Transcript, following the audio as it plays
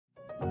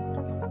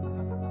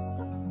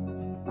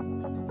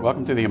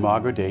Welcome to the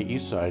Imago Dei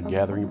Eastside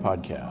Gathering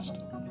Podcast.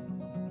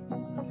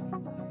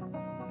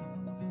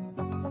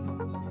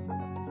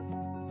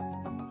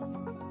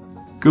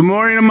 Good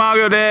morning,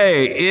 Imago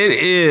Dei. It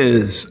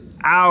is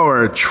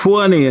our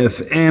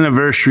 20th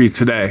anniversary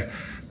today,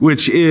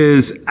 which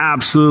is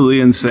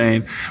absolutely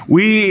insane.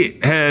 We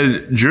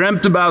had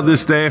dreamt about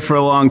this day for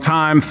a long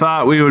time,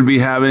 thought we would be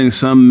having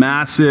some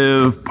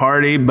massive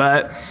party,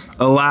 but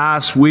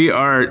alas, we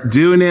are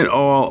doing it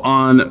all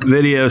on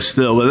video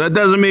still. But that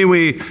doesn't mean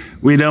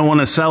we don't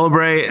want to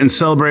celebrate and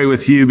celebrate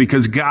with you,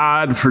 because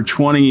God for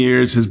 20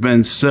 years has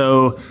been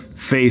so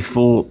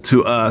faithful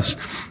to us.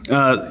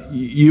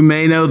 You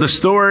may know the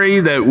story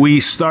that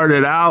we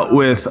started out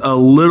with a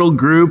little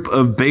group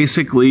of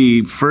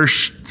basically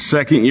first,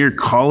 second year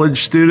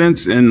college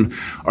students in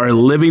our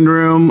living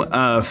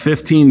room,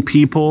 15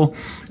 people.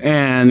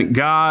 And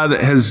God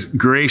has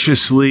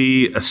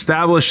graciously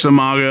established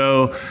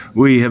Imago.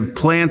 We have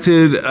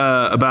planted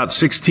about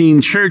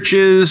 16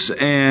 churches,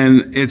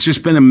 and it's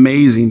just been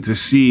amazing to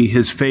see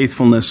His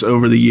faithfulness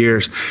over the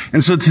years.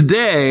 And so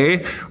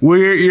today,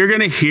 you're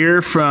going to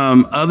hear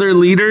from other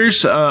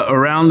leaders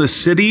around the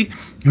city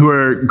who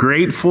are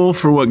grateful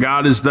for what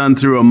God has done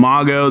through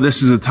Imago.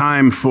 This is a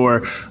time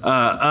for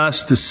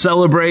us to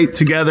celebrate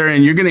together,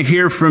 and you're going to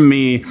hear from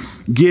me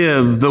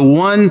give the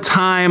one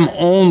time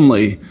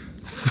only,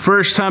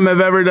 first time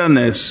I've ever done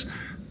this,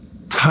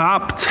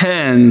 top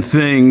 10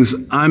 things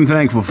I'm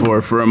thankful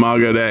for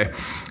Imago Dei.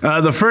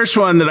 The first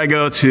one that I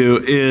go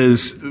to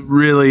is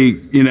really,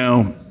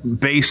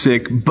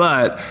 basic,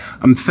 but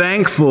I'm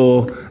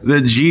thankful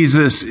that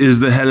Jesus is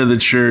the head of the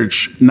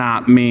church,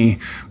 not me.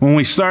 When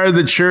we started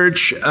the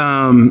church,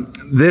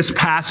 this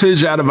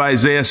passage out of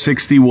Isaiah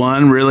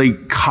 61 really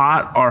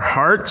caught our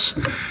hearts.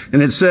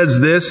 And it says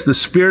this: the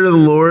Spirit of the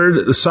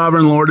Lord, the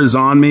sovereign Lord, is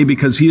on me,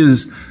 because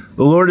the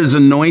Lord has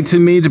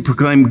anointed me to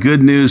proclaim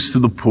good news to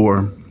the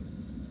poor.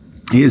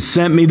 He has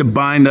sent me to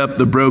bind up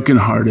the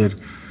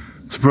brokenhearted,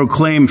 to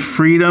proclaim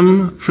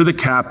freedom for the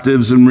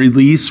captives and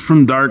release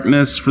from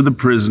darkness for the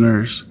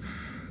prisoners,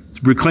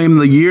 to proclaim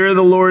the year of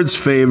the Lord's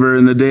favor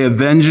and the day of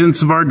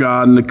vengeance of our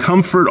God, and to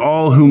comfort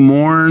all who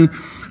mourn,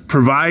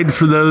 provide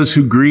for those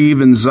who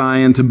grieve in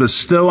Zion, to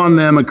bestow on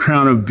them a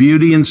crown of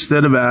beauty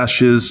instead of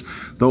ashes,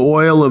 the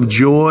oil of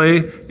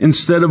joy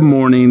instead of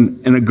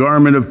mourning, and a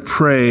garment of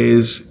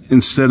praise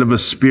instead of a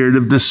spirit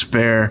of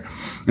despair.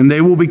 And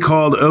they will be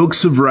called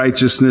oaks of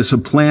righteousness, a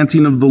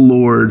planting of the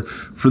Lord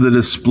for the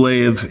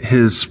display of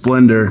His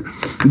splendor.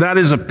 That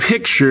is a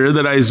picture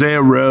that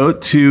Isaiah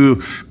wrote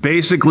to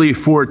basically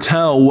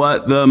foretell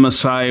what the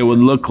Messiah would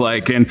look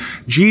like. And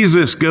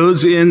Jesus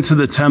goes into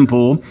the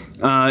temple,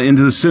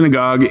 into the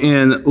synagogue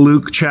in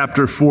Luke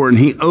chapter 4, and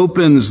He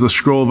opens the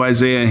scroll of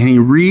Isaiah and He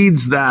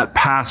reads that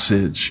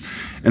passage.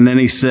 And then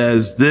He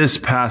says, this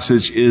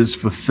passage is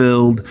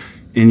fulfilled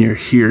in your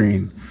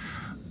hearing.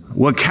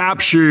 What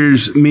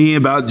captures me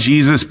about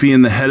Jesus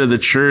being the head of the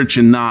church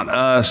and not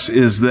us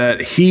is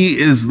that He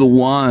is the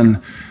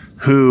one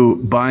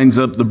who binds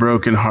up the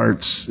broken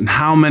hearts. And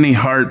how many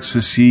hearts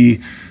has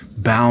He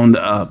bound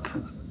up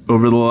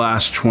over the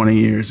last 20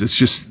 years? It's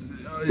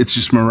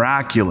just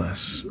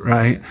miraculous,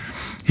 right?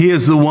 He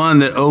is the one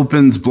that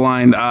opens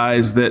blind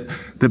eyes, that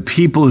the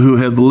people who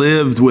have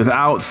lived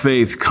without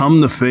faith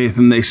come to faith,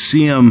 and they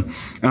see Him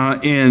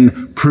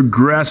in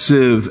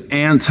progressive,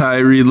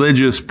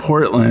 anti-religious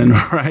Portland,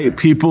 right?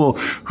 People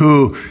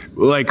who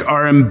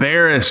are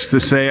embarrassed to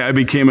say, I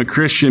became a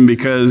Christian,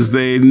 because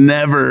they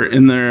never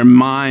in their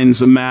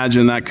minds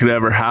imagined that could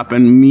ever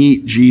happen.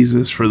 Meet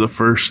Jesus for the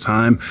first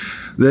time.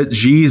 That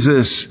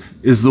Jesus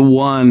is the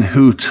one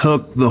who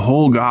took the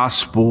whole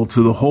gospel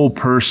to the whole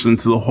person,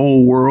 to the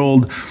whole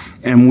world,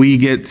 and we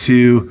get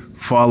to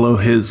follow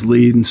His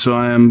lead. And so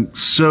I am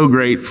so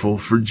grateful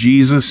for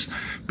Jesus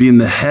being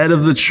the head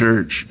of the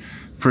church,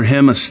 for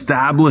Him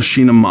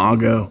establishing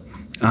Imago,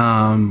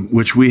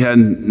 which we had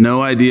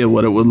no idea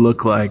what it would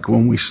look like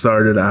when we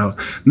started out.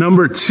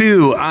 Number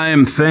 2, I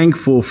am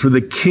thankful for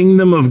the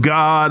kingdom of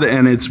God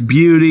and its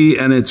beauty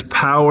and its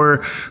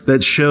power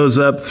that shows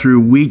up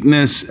through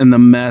weakness and the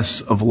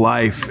mess of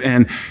life.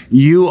 And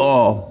you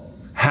all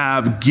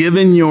have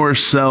given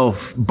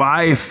yourself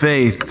by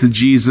faith to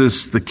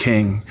Jesus the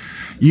King.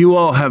 You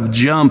all have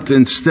jumped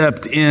and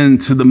stepped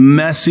into the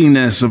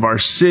messiness of our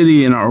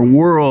city and our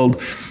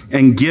world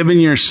and given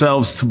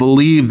yourselves to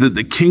believe that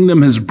the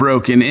kingdom has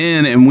broken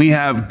in, and we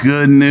have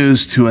good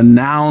news to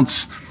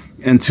announce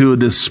and to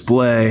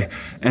display.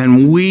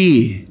 And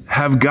we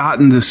have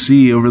gotten to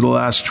see over the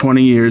last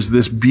 20 years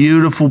this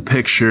beautiful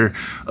picture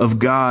of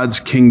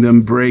God's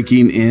kingdom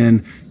breaking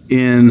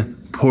in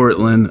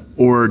Portland,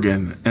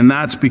 Oregon. And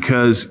that's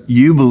because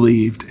you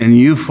believed and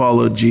you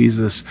followed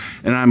Jesus.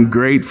 And I'm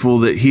grateful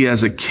that He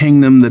has a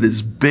kingdom that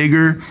is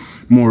bigger,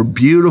 more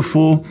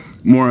beautiful,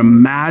 more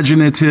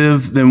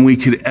imaginative than we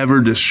could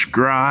ever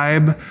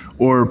describe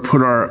or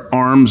put our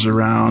arms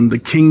around. The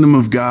kingdom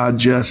of God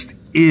just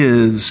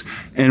is,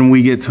 and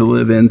we get to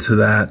live into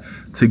that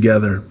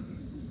together.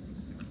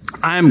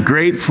 I am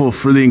grateful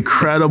for the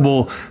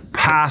incredible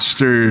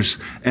pastors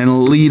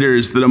and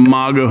leaders that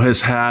Imago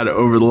has had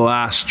over the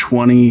last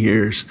 20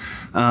 years.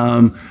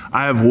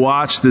 I have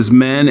watched as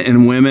men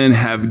and women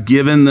have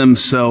given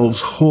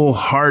themselves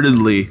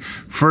wholeheartedly,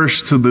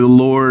 first to the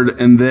Lord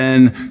and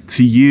then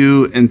to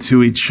you and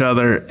to each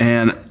other.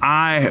 And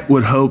I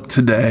would hope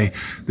today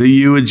that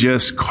you would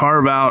just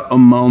carve out a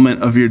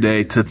moment of your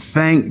day to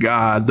thank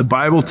God. The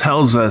Bible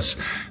tells us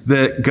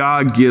that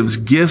God gives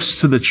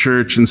gifts to the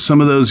church, and some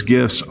of those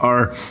gifts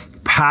are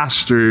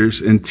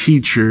pastors and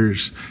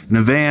teachers and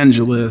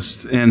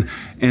evangelists, and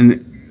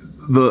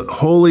the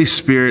Holy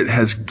Spirit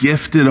has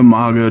gifted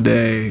Imago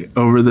Dei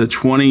over the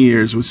 20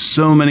 years with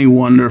so many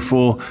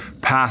wonderful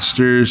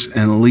pastors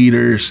and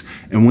leaders,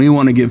 and we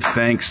want to give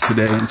thanks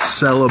today and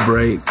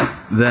celebrate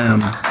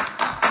them.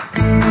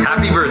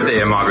 Happy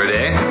birthday, Imago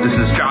Dei. This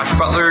is Josh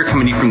Butler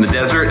coming to you from the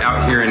desert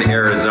out here in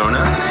Arizona.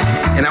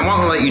 And I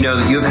want to let you know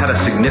that you have had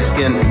a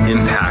significant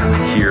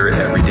impact here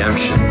at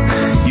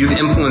Redemption. You've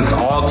influenced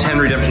all 10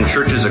 Redemption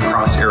churches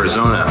across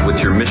Arizona with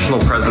your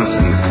missional presence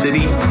in the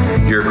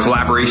city, your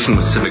collaboration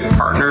with civic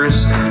partners,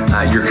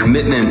 your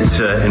commitment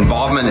to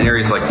involvement in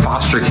areas like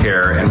foster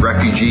care and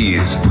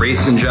refugees,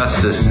 race and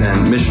justice,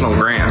 and missional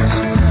grants.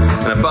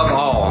 And above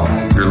all,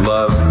 your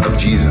love of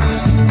Jesus,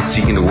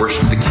 seeking to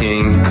worship the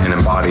King and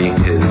embody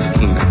His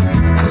kingdom.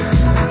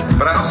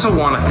 But I also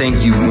want to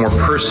thank you more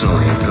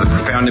personally for the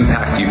profound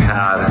impact you've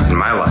had in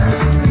my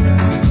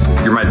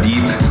life. You're my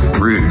deep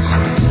roots.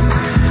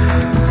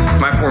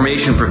 My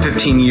formation for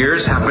 15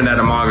 years happened at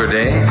Imago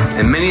Dei,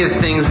 and many of the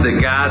things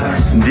that God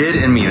did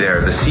in me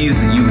there, the seeds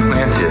that you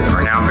planted,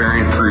 are now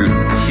bearing fruit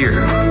here.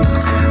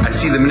 I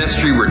see the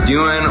ministry we're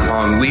doing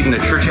while I'm leading a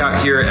church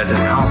out here as an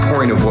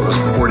outpouring of what was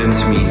poured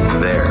into me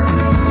there.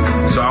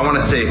 So I want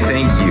to say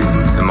thank you,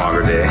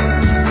 Imago Dei.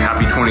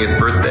 Happy 20th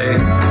birthday.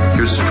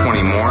 Here's to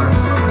 20 more.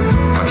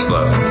 Much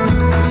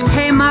love.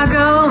 Hey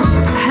Imago,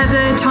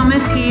 Heather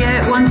Thomas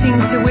here, wanting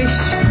to wish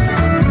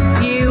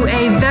you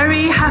a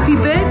very happy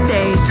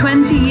birthday.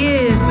 20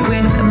 years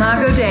with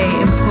Imago Dei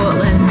in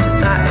Portland.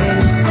 That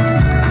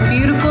is a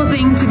beautiful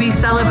thing to be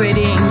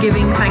celebrating and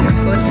giving thanks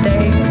for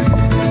today.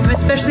 I'm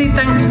especially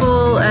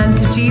thankful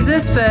to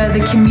Jesus for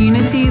the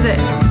community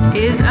that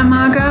is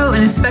Imago,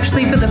 and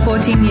especially for the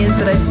 14 years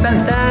that I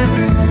spent there,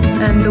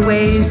 and the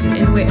ways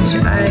in which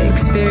I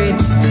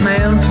experienced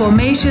my own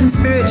formation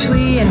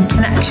spiritually and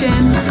connection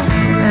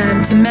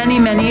to many,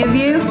 many of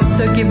you.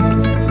 So give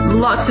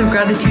lots of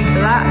gratitude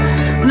for that.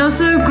 And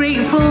also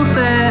grateful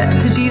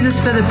to Jesus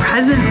for the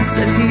presence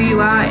of who you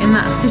are in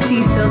that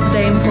city still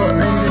today in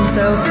Portland. And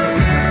so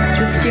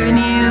just giving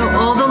you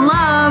all the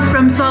love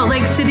from Salt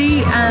Lake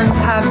City, and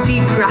have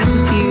deep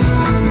gratitude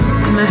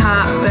in my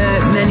heart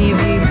for many of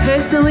you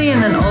personally,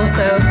 and then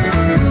also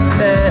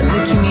for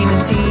the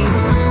community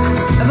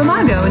of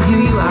Imago and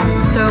who you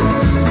are. So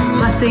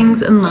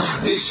blessings and love.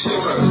 It's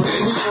your birthday.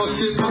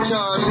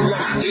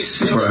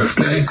 It's your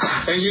birthday.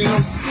 And you know.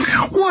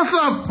 What's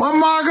up,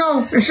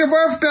 Imago? It's your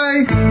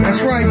birthday.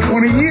 That's right,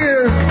 20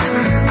 years.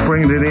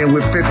 Bringing it in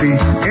with 50.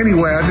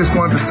 Anyway, I just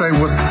wanted to say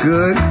what's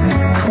good.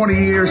 20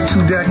 years,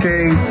 2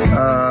 decades.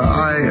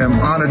 I am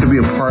honored to be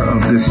a part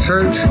of this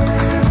church,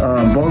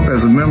 both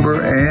as a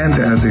member and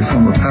as a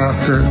former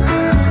pastor.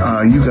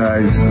 You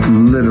guys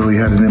literally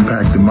had an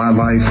impact in my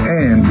life,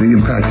 and the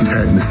impact you've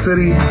had in the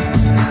city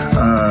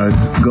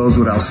goes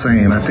without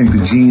saying. I think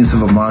the genius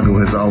of Imago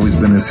has always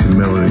been his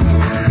humility,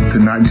 to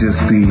not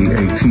just be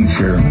a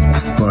teacher,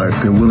 but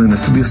their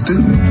willingness to be a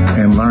student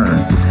and learn.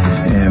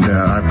 And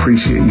I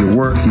appreciate your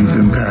work. You've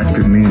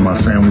impacted me and my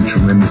family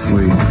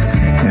tremendously.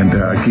 And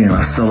again,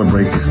 I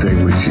celebrate this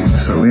day with you.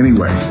 So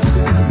anyway,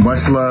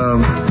 much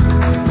love.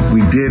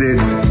 We did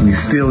it. We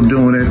still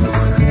doing it.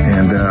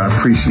 And I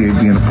appreciate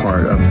being a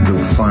part of the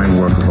fine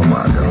work of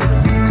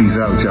Imago. Peace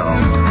out,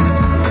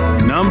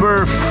 y'all.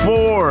 Number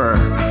 4.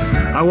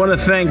 I want to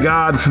thank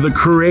God for the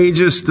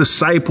courageous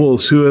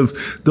disciples who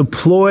have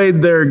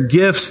deployed their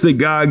gifts that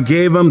God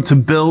gave them to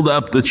build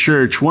up the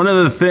church. One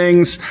of the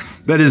things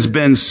that has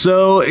been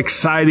so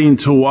exciting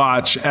to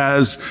watch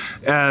as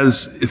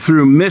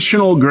through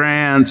missional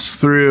grants,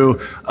 through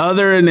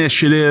other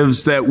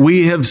initiatives, that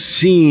we have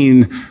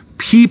seen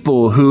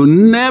people who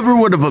never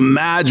would have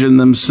imagined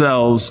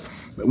themselves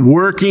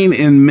working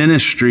in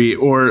ministry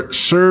or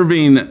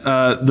serving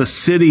the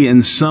city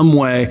in some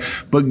way,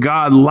 but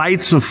God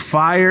lights a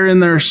fire in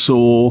their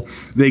soul.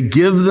 They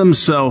give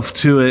themselves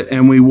to it,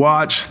 and we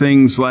watch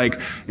things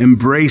like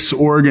Embrace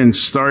Oregon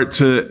start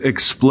to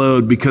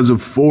explode because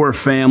of 4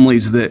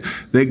 families that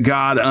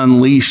God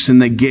unleashed,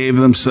 and they gave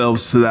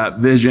themselves to that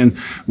vision.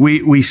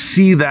 We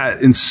see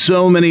that in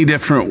so many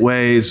different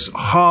ways,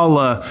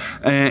 Hala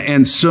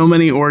and so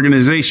many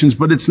organizations,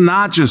 but it's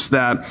not just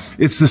that.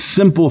 It's the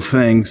simple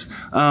things.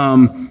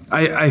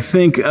 I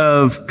think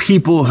of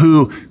people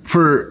who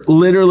for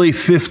literally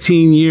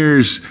 15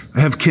 years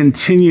have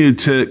continued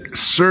to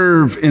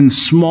serve in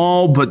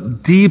small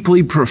but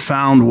deeply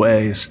profound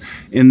ways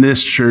in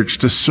this church,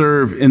 to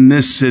serve in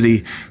this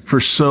city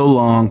for so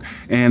long.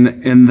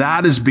 And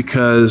that is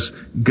because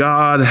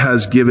God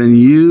has given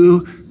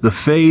you the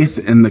faith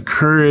and the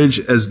courage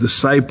as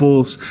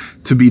disciples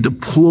to be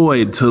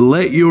deployed, to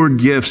let your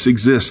gifts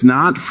exist,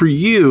 not for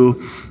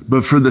you,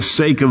 but for the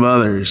sake of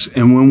others.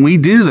 And when we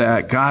do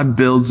that, God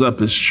builds up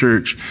his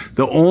church.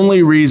 The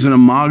only reason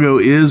Imago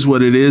is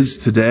what it is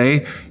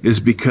today is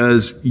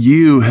because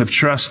you have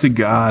trusted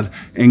God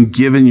and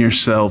given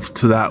yourself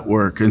to that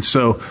work. And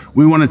so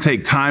we want to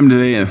take time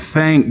today and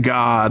thank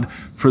God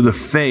for the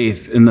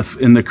faith and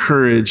the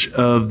courage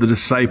of the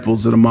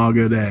disciples at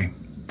Imago Dei.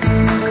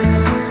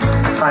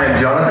 Hi,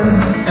 I'm Jonathan.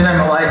 And I'm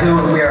Elihu,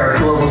 and we are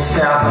global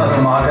staff of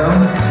Imago.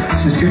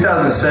 Since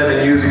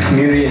 2007, you as a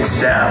community and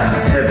staff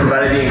have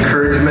provided the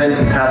encouragement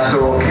and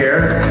pastoral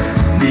care,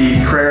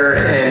 the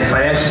prayer and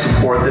financial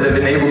support that have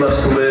enabled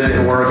us to live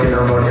and work in the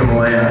remote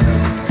Himalaya.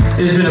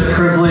 It has been a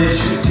privilege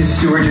to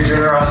steward your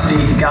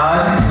generosity to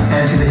God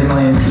and to the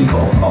Himalayan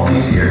people all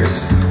these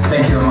years.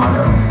 Thank you,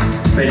 Imago.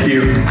 Thank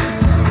you.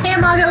 Hey,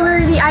 Imago,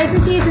 we're the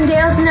Icenses and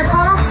Dales in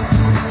Nepal.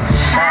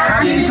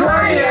 Happy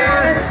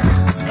 20th!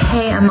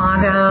 Hey,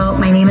 Imago.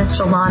 My name is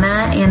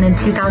Jelana, and in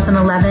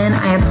 2011,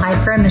 I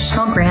applied for a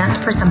missional grant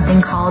for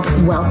something called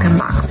Welcome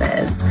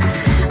Boxes.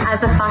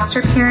 As a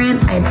foster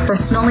parent, I had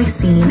personally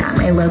seen at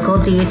my local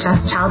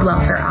DHS Child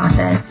Welfare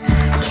Office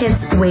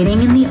kids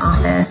waiting in the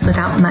office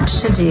without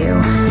much to do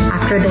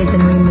after they'd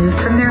been removed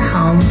from their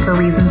home for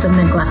reasons of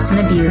neglect and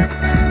abuse,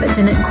 but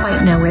didn't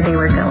quite know where they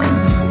were going.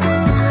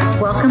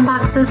 Welcome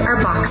boxes are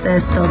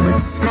boxes filled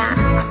with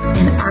snacks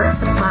and art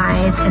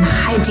supplies and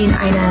hygiene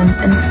items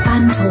and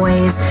fun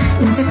toys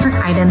and different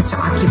items to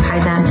occupy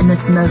them in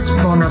this most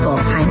vulnerable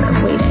time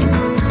of waiting.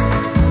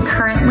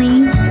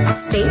 Currently,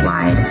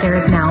 statewide, there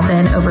has now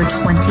been over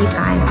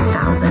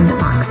 25,000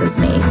 boxes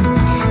made.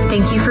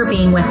 Thank you for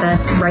being with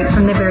us right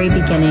from the very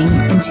beginning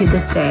and to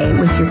this day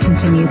with your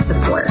continued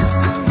support.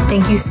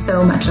 Thank you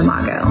so much,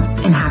 Imago,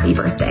 and happy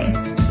birthday.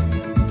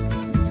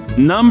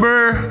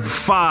 Number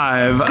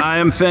 5, I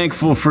am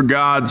thankful for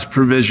God's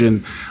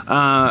provision.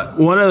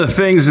 One of the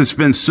things that's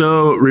been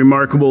so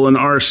remarkable in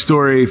our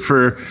story,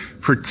 for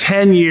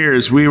 10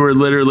 years, we were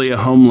literally a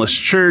homeless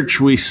church.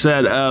 We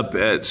set up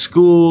at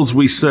schools.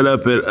 We set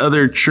up at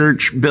other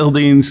church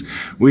buildings.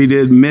 We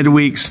did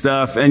midweek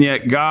stuff, and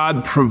yet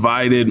God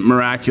provided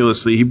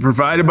miraculously. He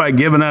provided by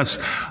giving us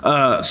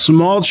a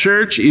small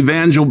church,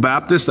 Evangel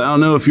Baptist. I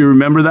don't know if you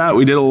remember that.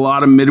 We did a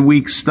lot of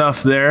midweek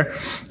stuff there.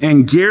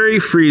 And Gary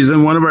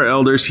Friesen, one of our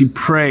elders, he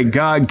prayed,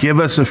 God, give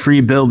us a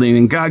free building.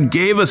 And God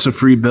gave us a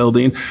free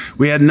building.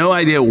 We had no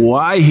idea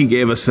why he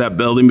gave us that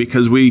building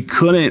because we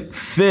couldn't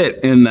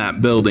fit in that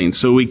building.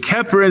 So we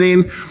kept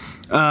renting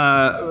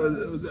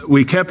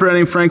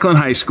Franklin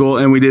High School,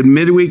 and we did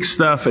midweek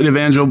stuff at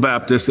Evangel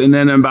Baptist. And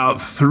then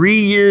about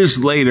 3 years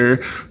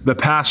later, the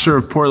pastor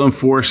of Portland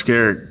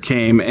Foursquare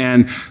came,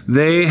 and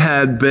they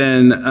had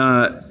been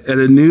at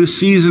a new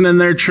season in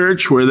their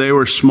church where they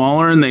were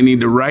smaller and they need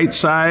to right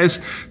size.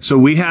 So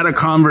we had a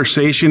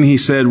conversation. He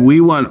said,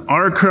 we want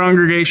our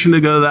congregation to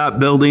go to that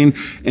building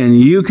and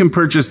you can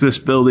purchase this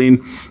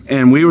building.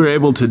 And we were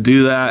able to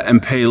do that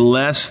and pay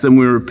less than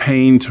we were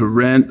paying to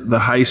rent the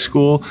high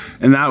school.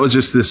 And that was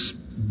just this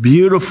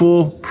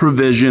beautiful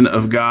provision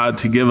of God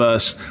to give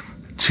us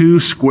 2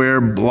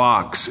 square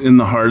blocks in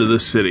the heart of the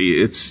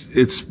city.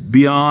 It's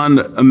beyond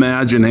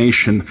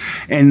imagination.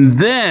 And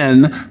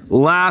then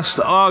last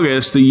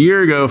August, a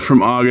year ago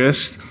from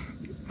August,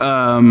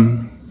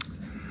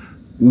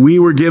 we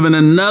were given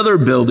another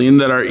building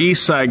that our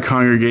East Side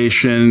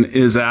congregation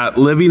is at.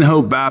 Living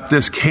Hope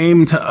Baptist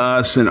came to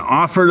us and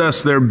offered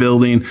us their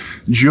building,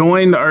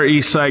 joined our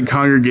East Side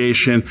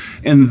congregation,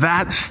 and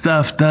that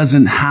stuff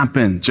doesn't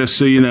happen. Just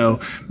so you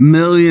know,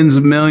 millions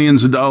and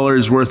millions of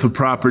dollars worth of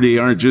property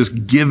aren't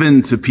just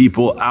given to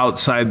people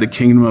outside the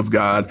kingdom of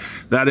God.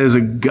 That is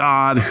a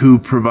God who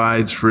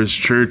provides for his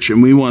church,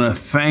 and we want to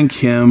thank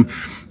him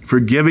for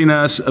giving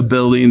us a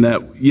building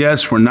that,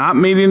 yes, we're not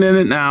meeting in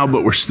it now,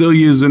 but we're still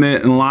using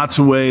it in lots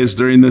of ways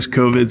during this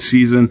COVID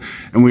season,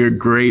 and we are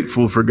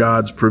grateful for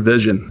God's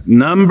provision.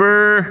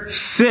 Number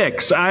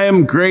 6, I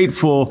am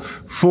grateful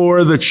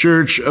for the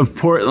Church of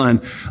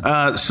Portland.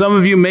 Some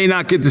of you may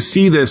not get to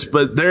see this,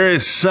 but there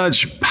is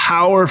such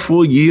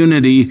powerful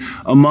unity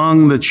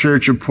among the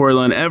Church of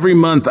Portland. Every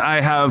month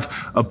I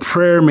have a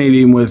prayer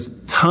meeting with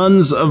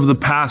tons of the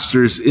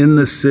pastors in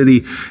the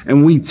city,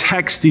 and we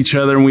text each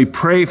other and we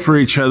pray for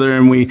each other,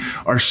 and we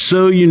are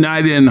so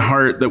united in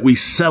heart that we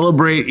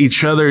celebrate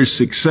each other's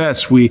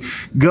success. We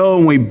go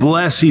and we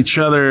bless each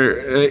other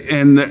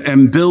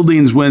and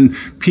buildings when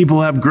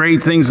people have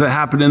great things that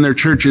happen in their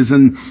churches.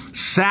 And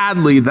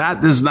sadly,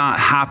 that does not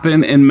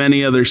happen in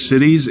many other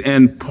cities.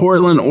 And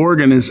Portland,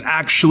 Oregon is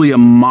actually a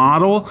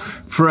model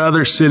for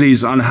other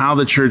cities on how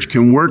the church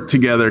can work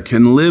together,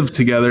 can live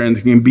together, and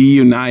can be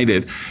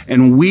united.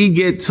 And we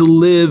get to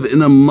live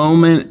in a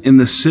moment in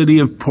the city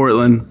of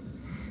Portland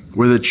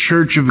where the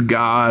Church of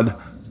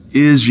God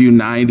is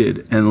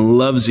united and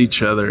loves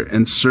each other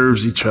and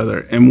serves each other.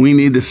 And we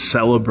need to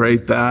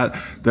celebrate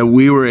that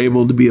we were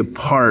able to be a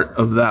part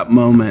of that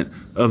moment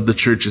of the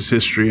church's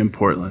history in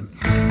Portland.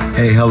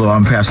 Hey, hello,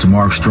 I'm Pastor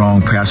Mark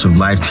Strong, pastor of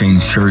Life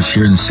Change Church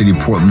here in the city of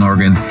Portland,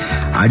 Oregon.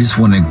 I just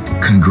want to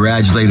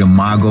congratulate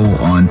Imago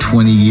on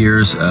 20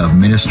 years of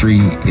ministry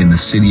in the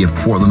city of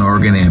Portland,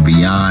 Oregon and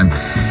beyond.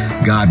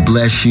 God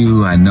bless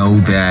you. I know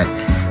that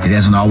it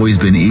hasn't always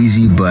been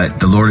easy, but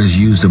the Lord has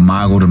used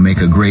Imago to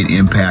make a great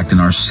impact in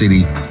our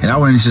city. And I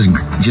want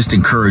to just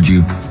encourage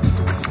you.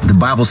 The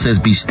Bible says,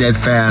 be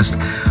steadfast,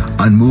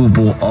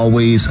 unmovable,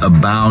 always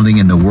abounding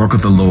in the work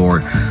of the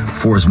Lord,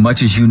 for as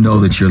much as you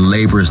know that your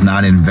labor is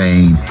not in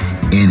vain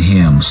in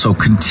Him. So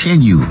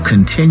continue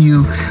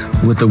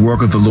with the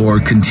work of the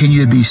Lord.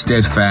 Continue to be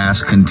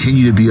steadfast,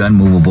 continue to be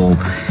unmovable,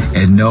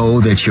 and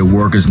know that your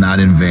work is not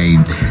in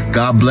vain.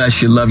 God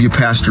bless you. Love you,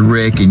 Pastor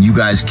Rick, and you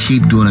guys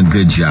keep doing a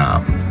good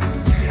job.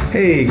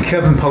 Hey,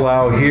 Kevin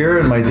Palau here,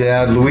 and my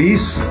dad,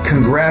 Luis,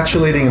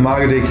 congratulating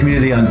Imago Dei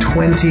community on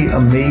 20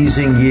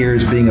 amazing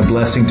years being a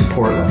blessing to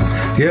Portland.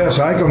 Yes,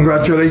 I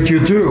congratulate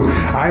you too.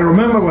 I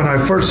remember when I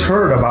first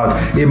heard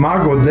about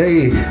Imago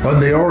Dei on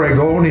the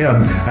Oregonian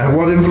and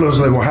what influence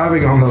they were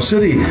having on the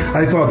city.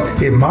 I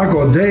thought,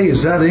 Imago Dei,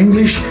 is that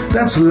English?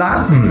 That's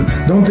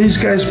Latin. Don't these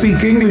guys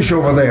speak English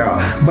over there?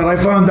 But I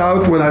found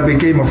out when I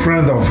became a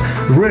friend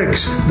of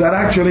Rick's that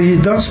actually he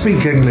does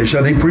speak English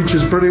and he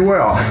preaches pretty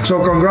well.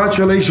 So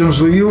congratulations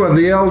to you and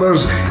the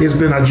elders. It's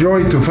been a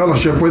joy to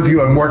fellowship with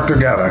you and work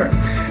together.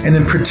 And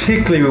then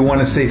particularly we want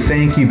to say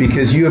thank you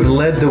because you have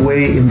led the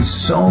way in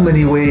so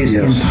many ways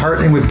in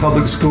partnering with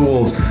public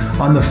schools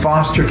on the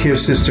foster care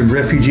system,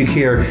 refugee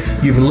care.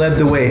 You've led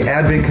the way.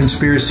 Advent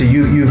Conspiracy.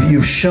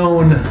 You've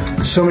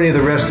shown so many of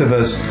the rest of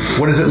us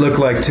what does it look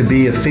like to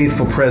be a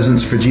faithful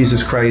presence for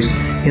Jesus Christ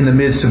in the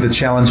midst of the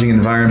challenging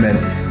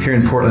environment here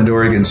in Portland,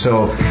 Oregon.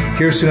 So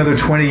here's to another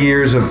 20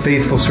 years of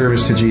faithful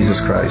service to Jesus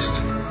Christ.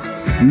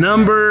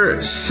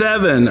 Number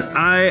 7,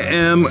 I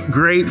am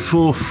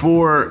grateful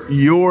for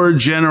your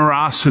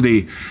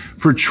generosity.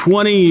 For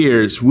 20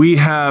 years, we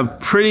have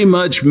pretty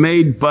much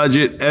made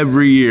budget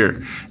every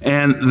year.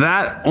 And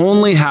that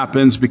only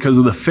happens because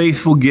of the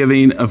faithful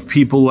giving of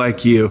people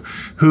like you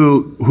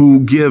who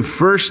give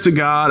first to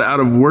God out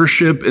of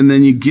worship and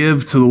then you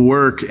give to the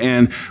work.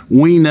 And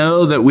we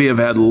know that we have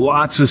had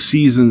lots of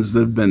seasons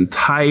that have been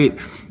tight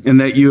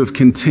and that you have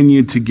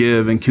continued to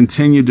give and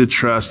continued to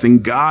trust.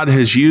 And God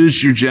has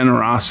used your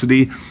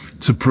generosity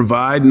to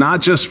provide not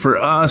just for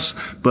us,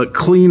 but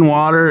clean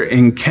water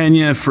in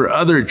Kenya, for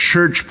other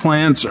church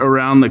plants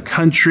around the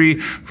country,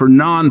 for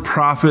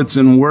nonprofits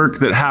and work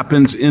that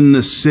happens in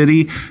the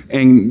city.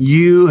 And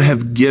you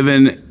have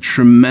given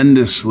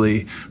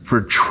tremendously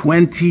for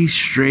 20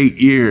 straight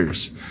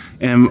years.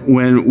 And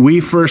when we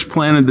first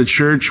planted the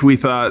church, we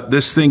thought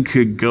this thing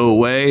could go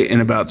away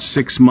in about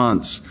 6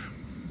 months.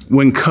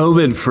 When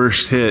COVID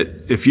first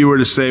hit, if you were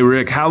to say,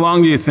 Rick, how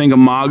long do you think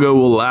Imago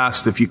will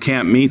last if you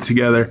can't meet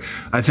together?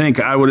 I think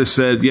I would have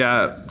said,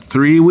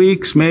 3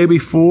 weeks, maybe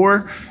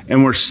 4.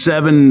 And we're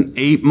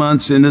 7-8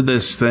 months into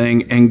this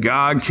thing, and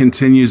God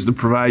continues to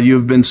provide. You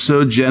have been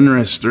so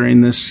generous during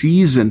this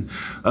season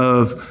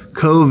of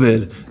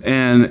COVID,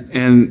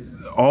 and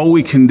all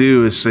we can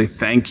do is say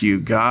thank you.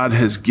 God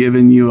has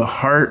given you a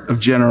heart of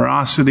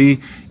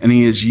generosity, and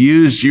He has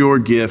used your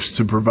gifts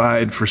to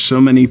provide for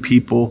so many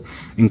people,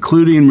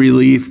 including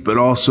relief, but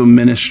also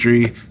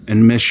ministry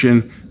and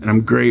mission, and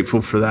I'm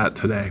grateful for that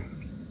today.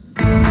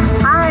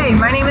 Hi,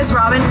 my name is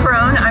Robin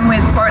Perone. I'm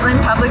with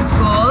Portland Public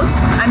Schools.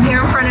 I'm here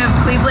in front of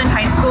Cleveland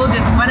High School,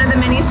 just one of the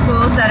many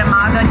schools that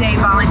Imago Dei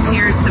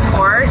volunteers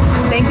support.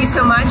 Thank you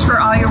so much for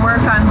all your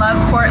work on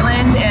Love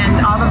Portland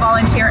and all the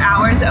volunteer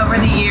hours over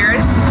the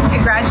years.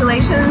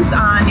 Congratulations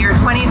on your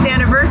 20th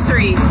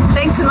anniversary.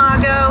 Thanks,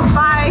 Imago.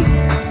 Bye.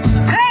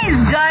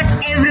 Praise God,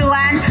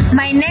 everyone.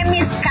 My name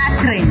is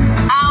Catherine.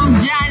 I'm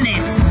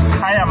Janet.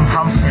 I am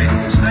Humphrey.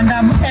 And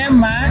I'm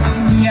Emma.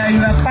 We are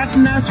your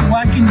partners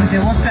working with the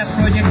water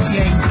project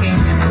here in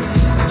Kenya.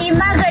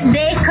 Imago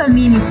Dei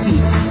community,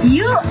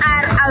 you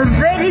are a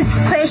very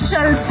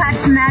special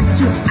partner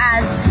to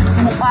us,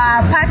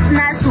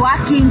 partners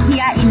working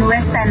here in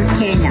Western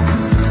Kenya.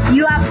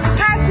 You have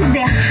touched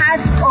the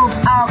hearts of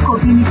our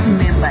community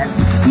members.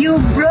 You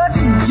brought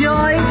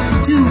joy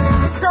to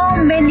so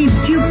many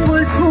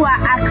pupils who are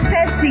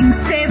accessing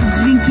safe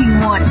drinking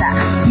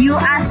water. You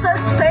are so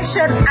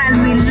special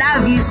and we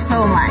love you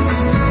so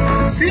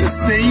much. Since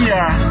the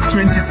year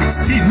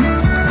 2016,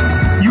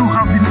 you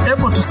have been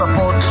able to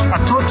support a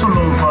total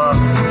of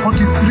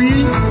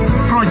 43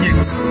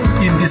 projects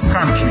in this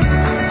country.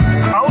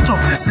 Out of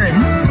the same,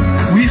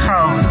 we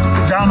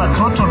have done a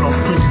total of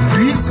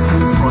 23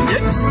 school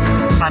projects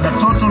and a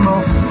total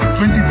of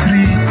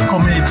 23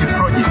 community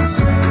projects.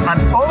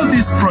 And all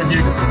these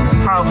projects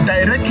have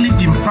directly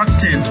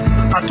impacted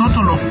a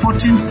total of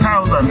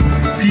 14,000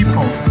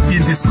 people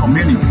in this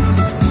community.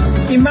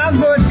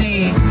 Imago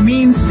Dei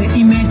means the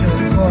image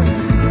of God.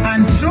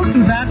 And true to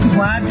that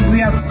word, we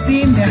have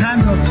seen the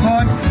hand of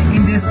God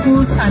in the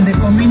schools and the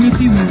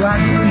community we work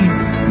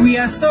in. We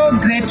are so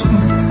grateful,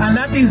 and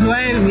that is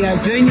why we are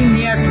joining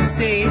here to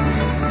say,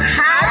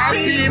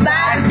 Happy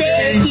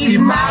birthday,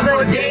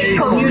 Imago Day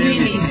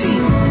community.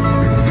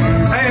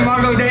 Hey,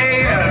 Imago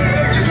Day.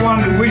 Just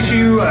wanted to wish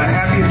you a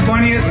happy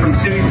 20th from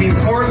City Team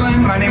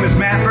Portland. My name is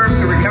Matt Burke,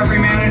 the recovery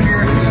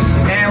manager,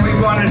 and we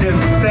wanted to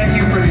thank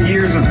you for the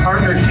years of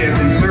partnership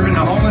in serving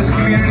the homeless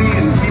community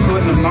and the people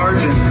in the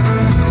margins.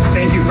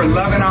 Thank you for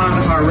loving on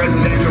our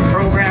residential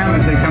program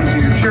as they come to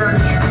your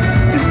church.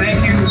 And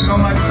thank you so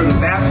much for the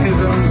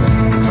baptism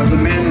of the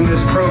men in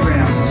this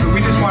program. So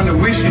we just wanted to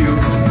wish you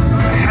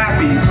a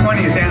happy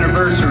 20th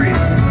anniversary.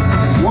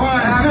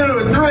 1,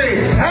 2, 3.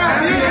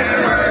 Happy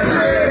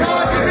anniversary,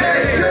 Imago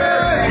Day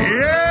Church!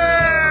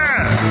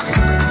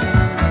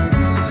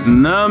 Yeah!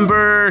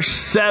 Number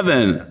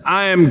 7.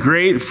 I am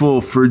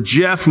grateful for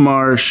Jeff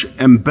Marsh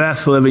and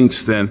Beth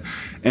Livingston.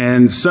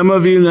 And some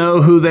of you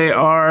know who they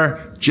are.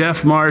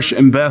 Jeff Marsh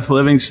and Beth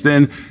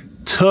Livingston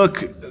took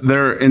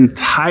their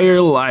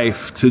entire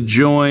life to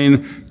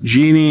join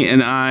Jeannie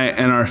and I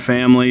and our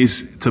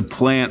families to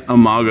plant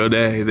Imago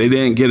Day. They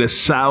didn't get a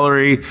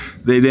salary.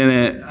 They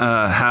didn't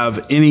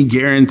have any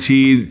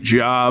guaranteed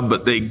job,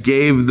 but they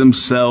gave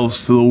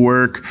themselves to the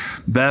work.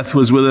 Beth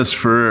was with us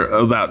for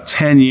about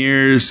 10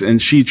 years,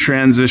 and she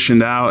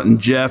transitioned out.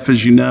 And Jeff,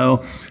 as you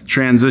know,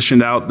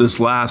 transitioned out this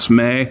last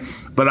May.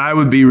 But I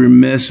would be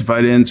remiss if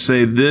I didn't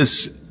say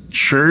this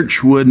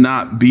church would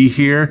not be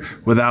here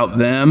without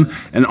them.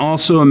 And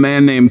also a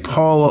man named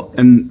Paul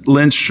and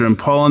Lindstrom.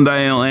 Paul and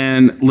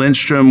Diane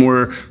Lindstrom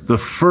were the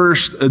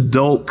first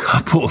adult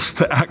couples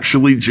to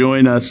actually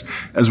join us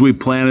as we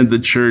planted the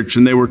church,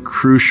 and they were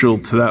crucial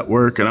to that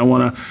work. And I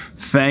want to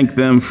thank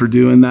them for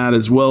doing that,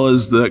 as well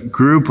as the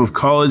group of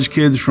college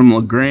kids from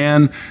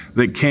LeGrand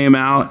that came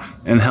out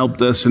and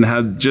helped us and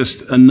had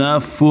just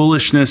enough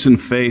foolishness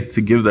and faith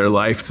to give their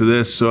life to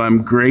this. So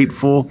I'm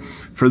grateful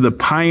for the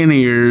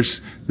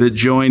pioneers that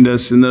joined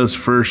us in those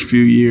first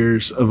few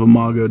years of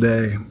Imago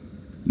Day.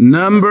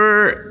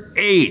 Number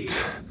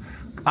 8,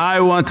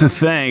 I want to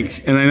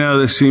thank, and I know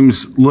this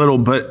seems little,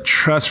 but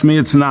trust me,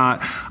 it's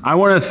not. I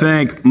want to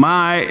thank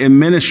my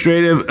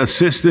administrative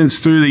assistants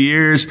through the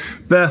years,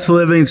 Beth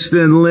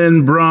Livingston,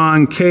 Lynn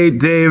Braun, Kate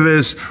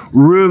Davis,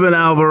 Ruben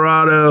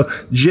Alvarado,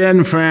 Jen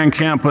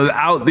Frankamp.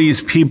 Without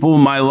these people,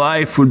 my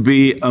life would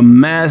be a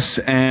mess,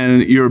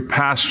 and your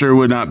pastor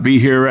would not be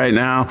here right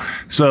now.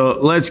 So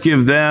let's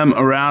give them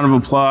a round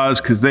of applause,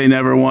 because they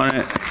never won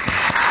it.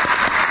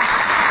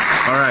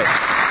 All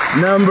right.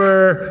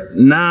 Number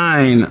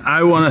 9,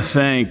 I want to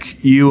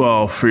thank you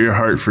all for your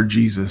heart for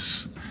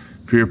Jesus,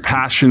 for your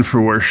passion for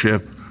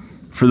worship,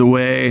 for the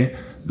way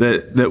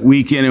that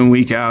week in and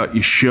week out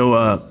you show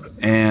up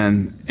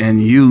and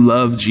you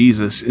love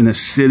Jesus in a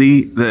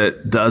city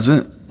that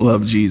doesn't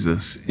love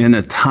Jesus, in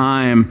a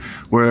time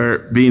where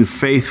being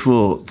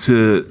faithful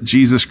to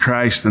Jesus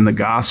Christ and the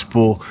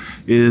gospel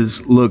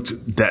is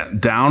looked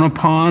down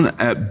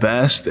upon at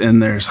best,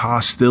 and there's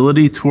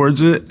hostility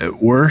towards it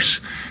at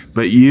worst.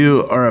 But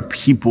you are a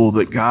people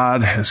that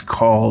God has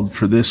called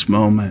for this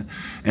moment.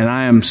 And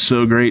I am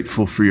so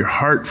grateful for your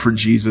heart for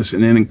Jesus.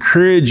 And it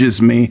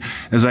encourages me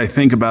as I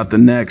think about the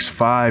next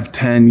 5,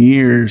 10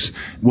 years,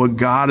 what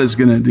God is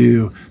going to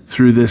do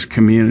through this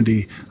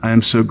community. I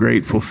am so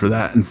grateful for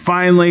that. And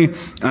finally,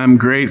 I'm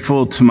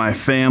grateful to my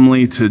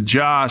family, to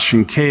Josh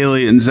and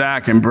Kaylee and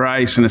Zach and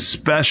Bryce, and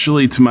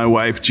especially to my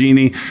wife,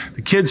 Jeannie.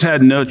 The kids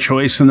had no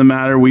choice in the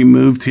matter. We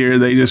moved here.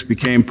 They just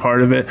became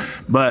part of it.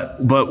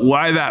 But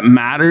why that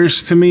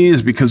matters to me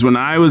is because when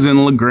I was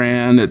in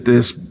LeGrand at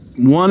this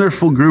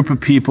wonderful group of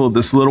people at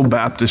this little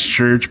Baptist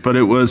church, but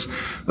it was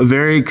a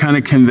very kind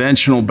of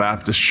conventional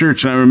Baptist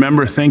church. And I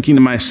remember thinking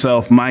to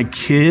myself, my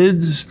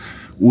kids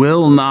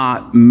will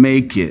not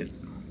make it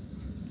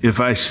if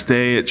I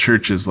stay at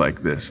churches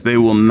like this. They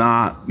will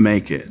not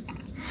make it.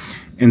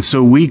 And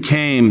so we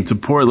came to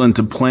Portland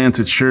to plant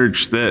a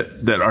church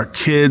that our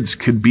kids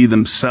could be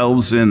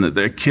themselves in, that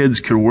their kids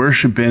could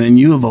worship in, and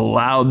you have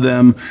allowed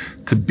them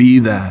to be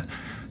that.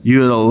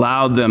 You had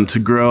allowed them to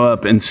grow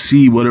up and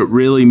see what it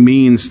really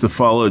means to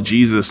follow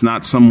Jesus,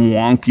 not some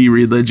wonky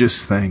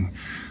religious thing.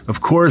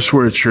 Of course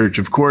we're a church.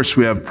 Of course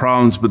we have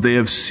problems, but they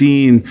have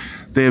seen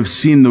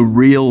the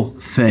real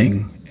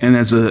thing. And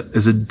as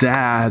a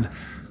dad,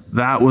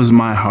 that was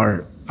my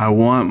heart. I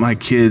want my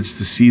kids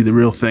to see the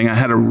real thing. I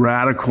had a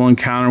radical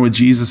encounter with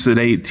Jesus at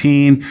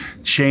 18,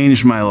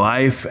 changed my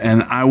life,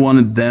 and I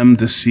wanted them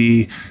to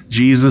see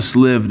Jesus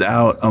lived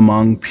out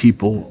among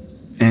people.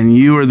 And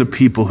you are the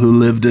people who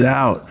lived it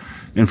out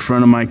in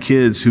front of my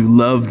kids, who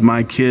loved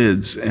my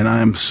kids, and I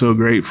am so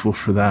grateful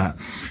for that.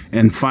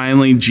 And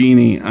finally,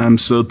 Jeannie, I'm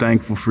so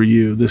thankful for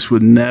you. This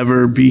would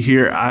never be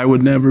here. I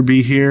would never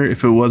be here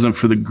if it wasn't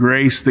for the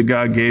grace that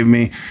God gave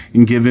me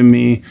in giving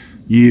me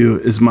you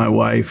as my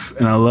wife.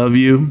 And I love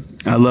you.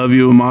 I love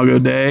you, Imago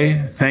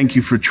Day. Thank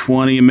you for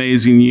 20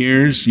 amazing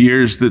years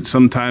that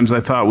sometimes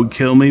I thought would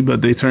kill me,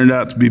 but they turned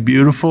out to be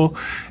beautiful.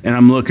 And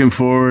I'm looking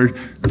forward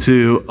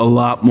to a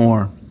lot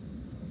more.